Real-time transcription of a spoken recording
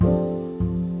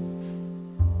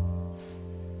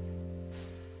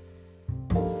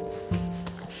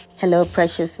Hello,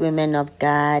 precious women of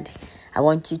God. I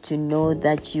want you to know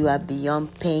that you are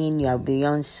beyond pain, you are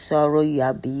beyond sorrow, you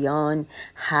are beyond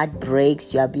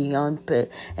heartbreaks, you are beyond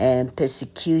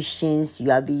persecutions,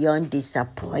 you are beyond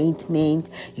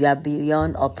disappointment, you are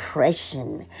beyond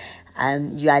oppression.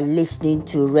 You are listening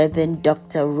to Reverend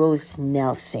Dr. Rose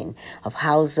Nelson of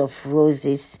House of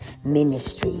Roses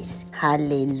Ministries.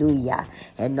 Hallelujah.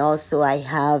 And also I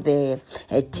have a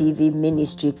TV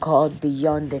ministry called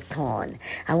Beyond the Thorn.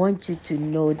 I want you to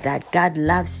know that God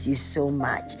loves you so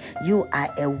much. You are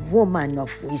a woman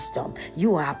of wisdom.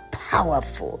 You are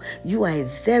powerful. You are a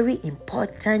very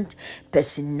important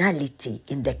personality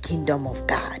in the kingdom of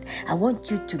God. I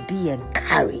want you to be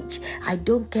encouraged. I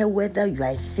don't care whether you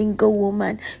are a single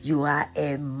woman, you are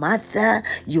a mother,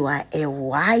 you are a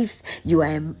wife, you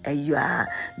are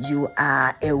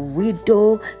a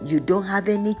widow, you don't have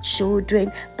any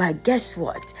children, but guess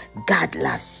what? God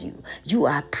loves you. You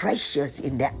are precious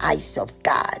in the eyes of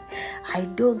God. I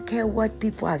don't care what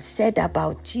people have said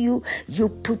about you. You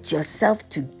put yourself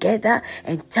together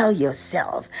and tell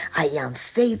yourself, I am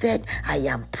favored, I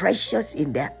am precious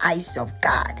in the eyes of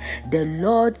God. The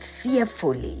Lord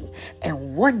fearfully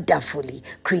and wonderfully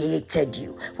created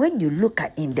you. When you look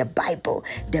at in the Bible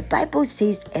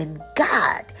says, and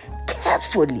God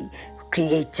carefully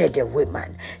created a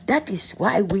woman. That is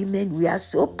why women, we are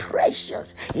so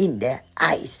precious in the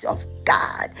eyes of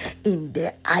God, in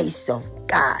the eyes of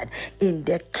God, in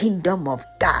the kingdom of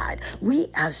God. We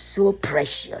are so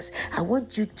precious. I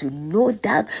want you to know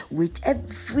that with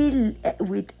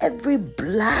every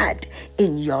blood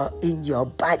in your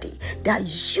body,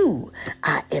 that you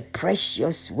are a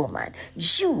precious woman.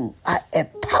 You are a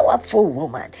powerful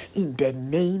woman in the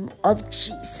name of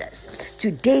Jesus.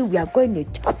 Today we are going to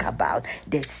talk about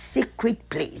the secret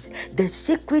place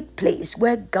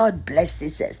where God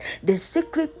blesses us, the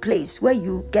secret place where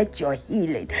you get your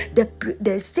healing,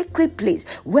 the secret place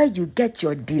where you get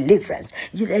your deliverance,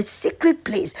 the secret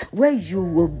place where you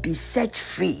will be set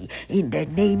free in the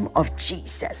name of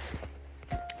Jesus.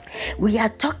 We are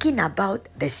talking about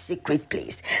the secret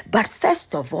place. But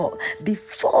first of all,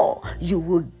 before you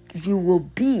will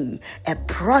be a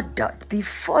product,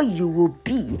 before you will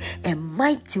be a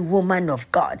mighty woman of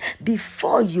God,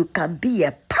 before you can be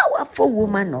a powerful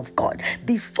woman of God,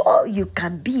 before you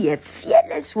can be a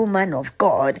fearless woman of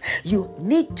God, you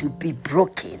need to be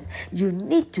broken. You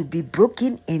need to be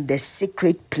broken in the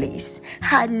secret place.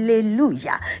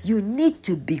 Hallelujah. You need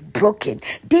to be broken.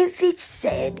 David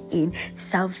said in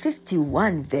Psalm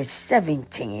 51 verse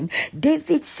 17,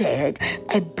 David said,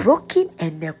 a broken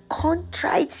and a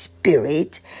contrite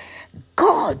spirit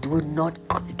God will not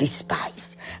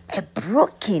despise. A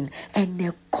broken and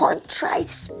a contrite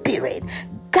spirit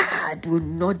God will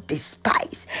not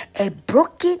despise. A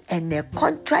broken and a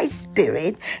contrite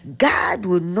spirit God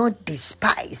will not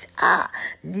despise.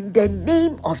 In the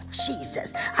name of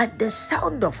Jesus, at the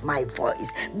sound of my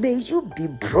voice, may you be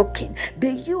broken.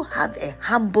 May you have a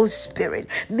humble spirit.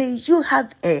 May you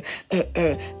have a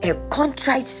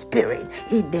contrite spirit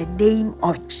in the name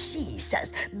of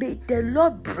Jesus. May the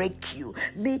Lord break you.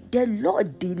 May the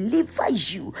Lord deliver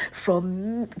you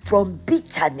from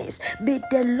bitterness. May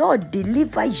the Lord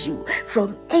deliver you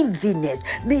from enviness.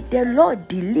 May the Lord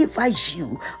deliver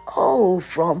you,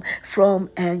 from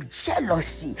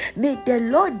jealousy. May the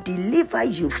Lord deliver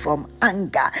you from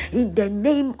anger in the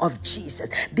name of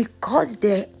Jesus, because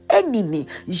the enemy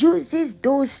uses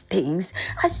those things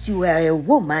as you are a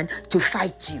woman to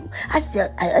fight you, as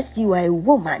you are a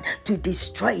woman to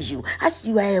destroy you, as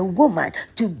you are a woman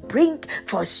to bring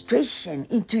frustration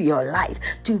into your life,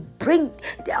 to bring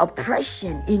the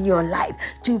oppression in your life,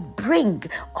 to bring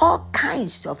all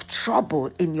kinds of trouble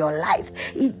in your life.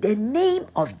 In the name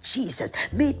of Jesus,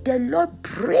 may the Lord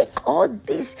break all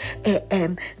this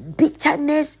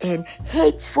bitterness and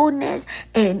hatefulness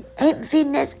and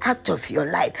enviness out of your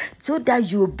life, so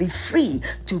that you will be free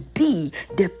to be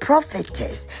the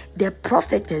prophetess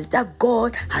that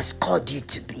God has called you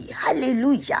to be.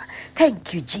 Hallelujah.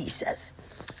 Thank you, Jesus.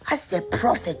 As a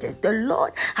prophetess, the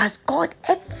Lord has called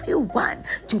everyone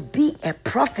to be a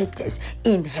prophetess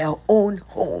in her own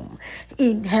home.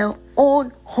 In her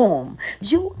own home,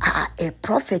 you are a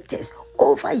prophetess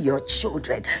over your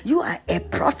children. You are a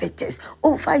prophetess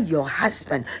over your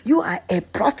husband. You are a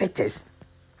prophetess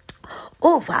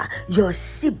over your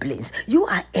siblings. You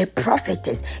are a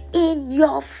prophetess in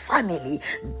your family.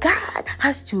 God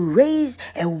has to raise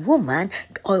a woman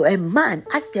or a man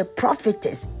as a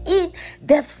prophetess in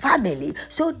the family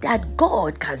so that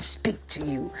God can speak to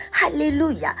you.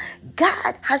 Hallelujah.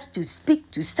 God has to speak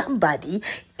to somebody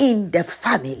in the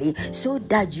family so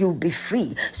that you'll be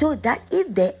free, so that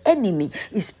if the enemy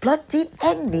is plotting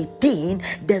anything,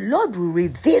 the Lord will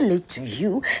reveal it to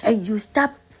you and you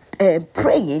start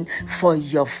praying for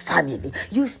your family.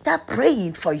 You start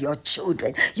praying for your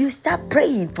children. You start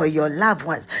praying for your loved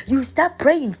ones. You start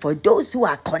praying for those who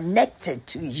are connected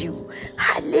to you.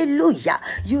 Hallelujah.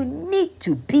 You need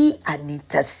to be an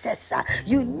intercessor.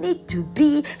 You need to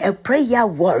be a prayer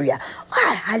warrior.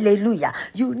 Hallelujah.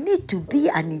 You need to be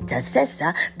an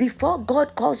intercessor before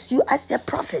God calls you as a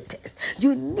prophetess.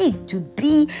 You need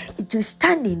to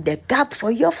stand in the gap for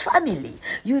your family.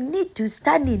 You need to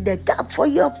stand in the gap for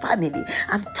your family.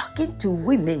 I'm talking to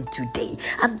women today.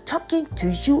 I'm talking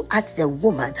to you as a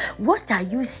woman. What are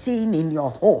you seeing in your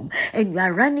home? And you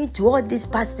are running to all these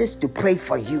pastors to pray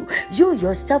for you. You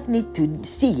yourself need to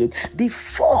see it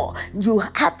before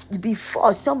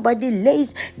somebody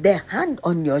lays their hand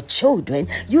on your children.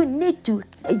 You need to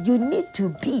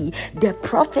be the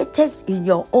prophetess in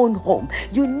your own home.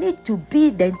 You need to be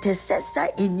the intercessor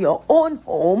in your own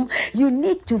home. You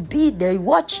need to be the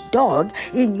watchdog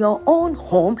in your own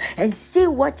home and see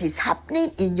what is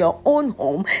happening in your own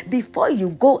home before you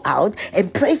go out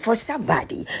and pray for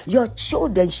somebody. Your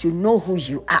children should know who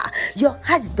you are. Your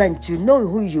husband should know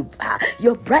who you are.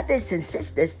 Your brothers and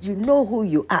sisters, you know who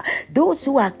you are. Those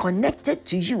who are connected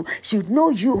to you should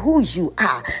know who you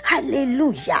are.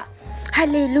 Hallelujah.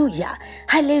 Hallelujah.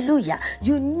 Hallelujah.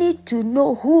 You need to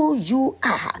know who you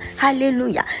are.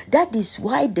 Hallelujah. That is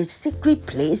why the secret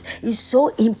place is so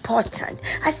important.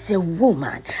 As a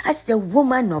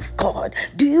woman of God,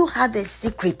 do you have a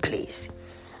secret place?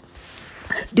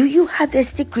 Do you have a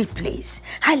secret place?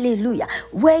 Hallelujah.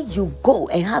 Where you go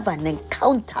and have an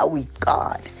encounter with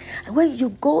God. When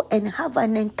you go and have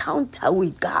an encounter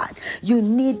with God, you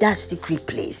need that secret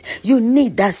place. You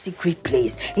need that secret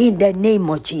place in the name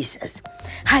of Jesus.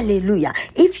 Hallelujah.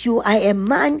 If you are a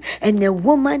man and a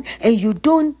woman and you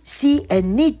don't see a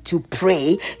need to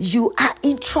pray, you are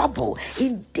in trouble.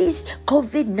 In this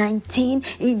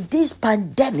COVID-19, in this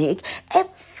pandemic,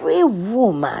 every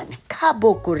woman,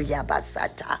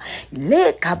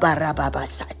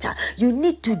 you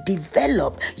need to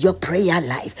develop your prayer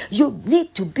life. You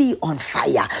need to be on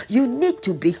fire. You need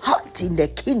to be hot in the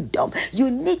kingdom. You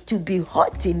need to be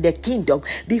hot in the kingdom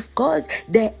because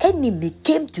the enemy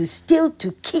came to steal,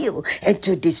 to kill, and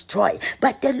to destroy.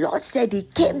 But the Lord said he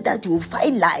came that you will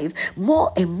find life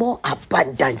more and more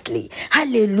abundantly.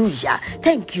 Hallelujah.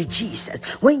 Thank you, Jesus.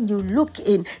 When you look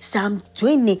in Psalm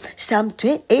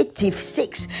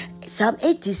 86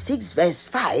 verse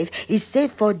 5, it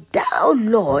says, "For thou,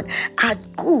 Lord, art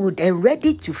good and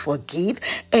ready to forgive,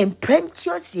 and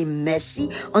plenteous in mercy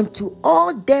unto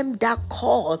all them that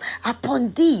call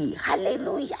upon thee."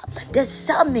 Hallelujah. The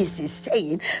psalmist is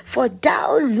saying, "For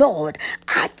thou, Lord,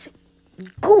 art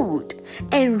good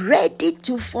and ready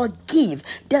to forgive."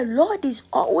 The Lord is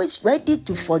always ready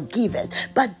to forgive us.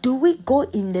 But do we go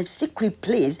in the secret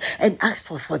place and ask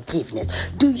for forgiveness?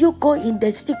 Do you go in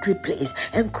the secret place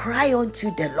and cry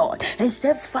unto the Lord and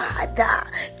say, "Father,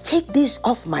 take this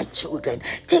off my children.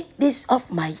 Take this off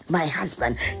my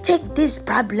husband. Take these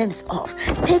problems off.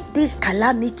 Take this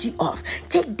calamity off.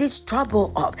 Take this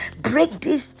trouble off. Break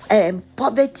this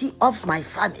poverty of my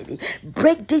family.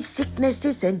 Break these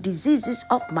sicknesses and diseases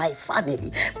of my family."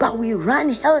 But we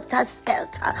run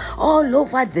helter-skelter all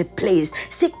over the place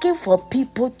seeking for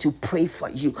people to pray for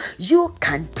you. You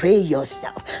can pray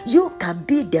yourself. You can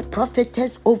be the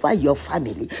prophetess over your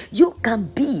family. You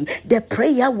can be the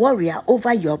prayer warrior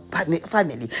over your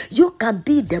family. You can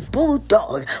be the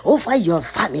bulldog over your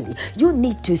family. You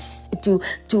need to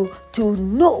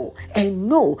know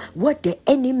what the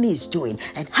enemy is doing.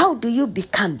 And how do you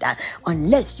become that?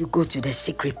 Unless you go to the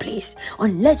secret place.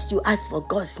 Unless you ask for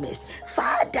God's mercy.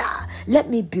 "Father, let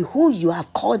me be who you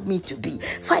have called me to be.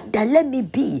 Father, let me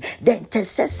be the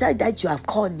intercessor that you have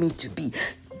called me to be."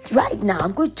 Right now,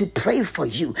 I'm going to pray for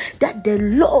you that the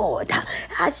Lord,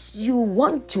 as you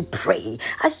want to pray,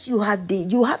 as you have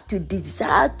to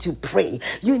desire to pray,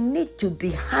 you need to be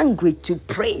hungry to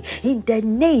pray in the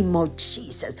name of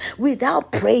Jesus.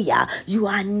 Without prayer, you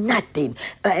are nothing.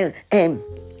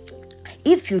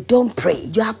 If you don't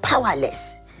pray, you are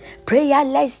powerless.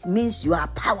 Prayerless means you are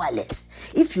powerless.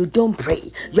 If you don't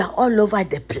pray, you are all over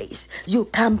the place. You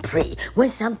can't pray. When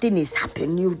something is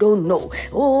happening, you don't know.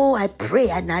 Oh, I pray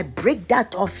and I break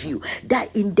that off you.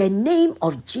 That in the name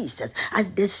of Jesus,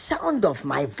 at the sound of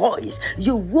my voice,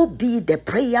 you will be the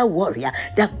prayer warrior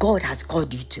that God has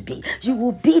called you to be. You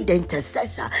will be the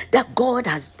intercessor that God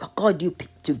has called you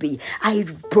to be. I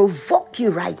provoke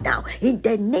you right now in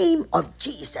the name of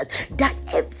Jesus that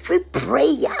every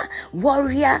prayer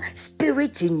warrior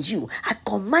spirit in you, I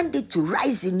command it to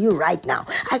rise in you right now.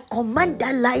 I command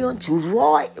that lion to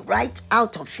roar right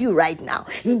out of you right now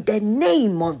in the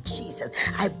name of Jesus.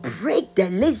 I break the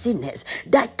laziness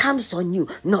that comes on you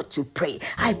not to pray.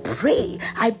 I pray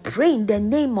in the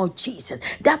name of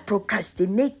Jesus, that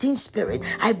procrastinating spirit,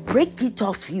 I break it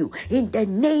off you in the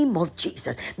name of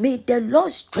Jesus. May the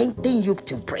Lord strengthen you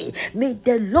to pray. May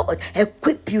the Lord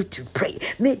equip you to pray.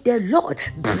 May the Lord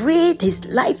breathe his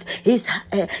life, his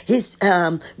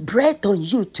breath on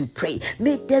you to pray.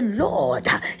 May the Lord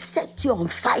set you on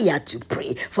fire to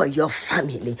pray for your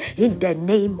family in the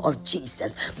name of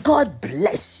Jesus. God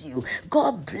bless you.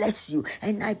 God bless you.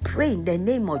 And I pray in the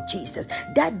name of Jesus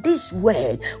that this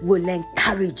word will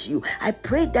encourage you. I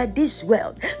pray that this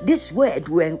word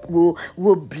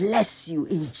will bless you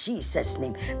in Jesus'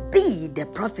 name. Be the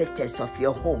prophetess of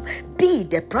your home. Be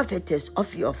the prophetess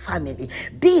of your family.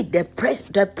 Be the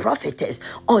prophetess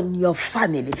on your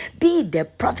family. Be the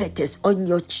prophetess on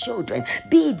your children.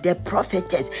 Be the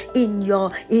prophetess in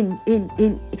your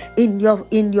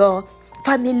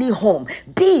family home.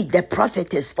 Be the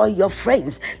prophetess for your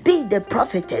friends. Be the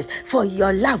prophetess for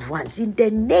your loved ones. In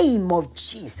the name of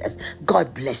Jesus,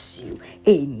 God bless you.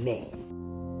 Amen.